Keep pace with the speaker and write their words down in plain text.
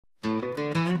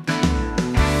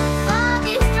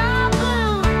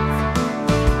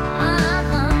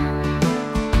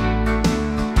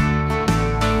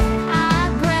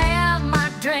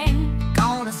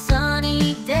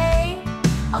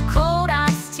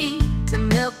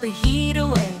the heat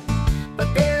away.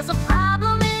 But there's a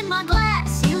problem in my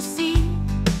glass, you see.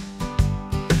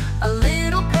 A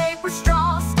little paper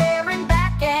straw staring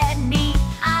back at me.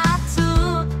 I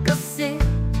took a sip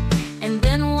and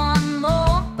then one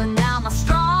more, but now my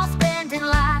straw's bending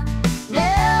like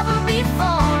never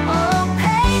before. Oh,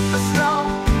 paper straw,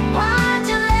 why'd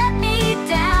you let me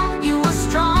down? You were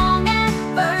strong at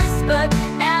first, but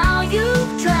now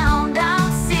you've drowned.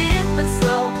 I'm sipping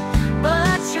slow,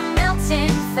 but you're melting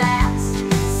fast.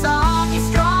 Soggy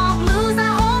straw blues,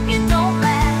 I hope you don't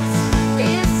last.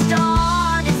 It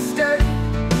started sturdy,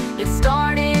 it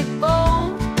started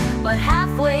bold, but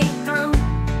halfway through,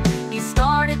 you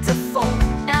started to fold.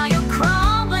 Now you're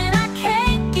crumbling, I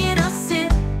can't get a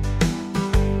sip.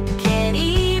 Can't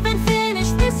even finish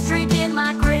this drink in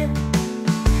my grip.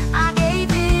 I gave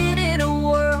it a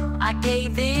whirl, I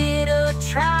gave it a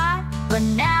try, but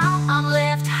now I'm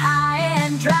left high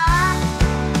and dry.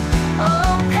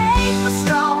 Oh, paper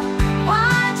straw,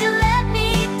 why'd you let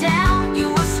me down? You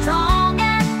were strong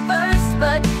at first,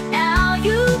 but now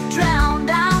you've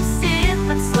drowned. I'm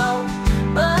sipping slow,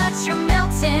 but you're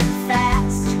melting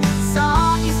fast.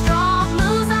 Soggy straw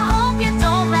blues, I hope you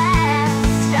don't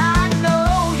last. I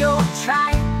know you're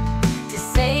trying to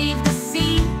save the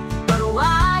sea, but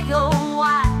why, oh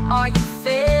why are you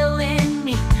failing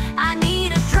me? I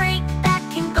need a drink that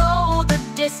can go the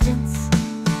distance,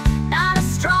 not a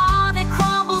straw that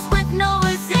crumbles with no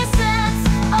resistance.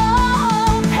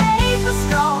 Oh, paper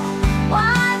straw,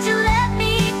 why'd you let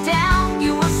me down?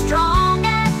 You were strong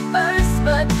at first,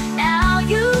 but now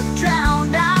you've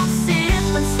drowned. I'm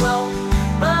sipping slow,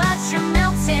 but you're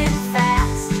melting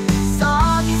fast.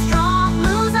 Soggy straw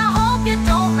blues, I hope you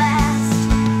don't last.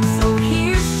 So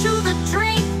here's to the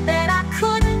drink that I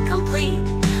couldn't complete,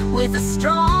 with a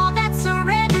straw that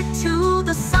surrendered to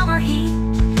the summer heat.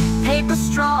 Paper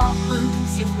straw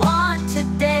blues, you won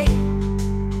today,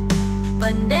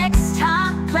 but never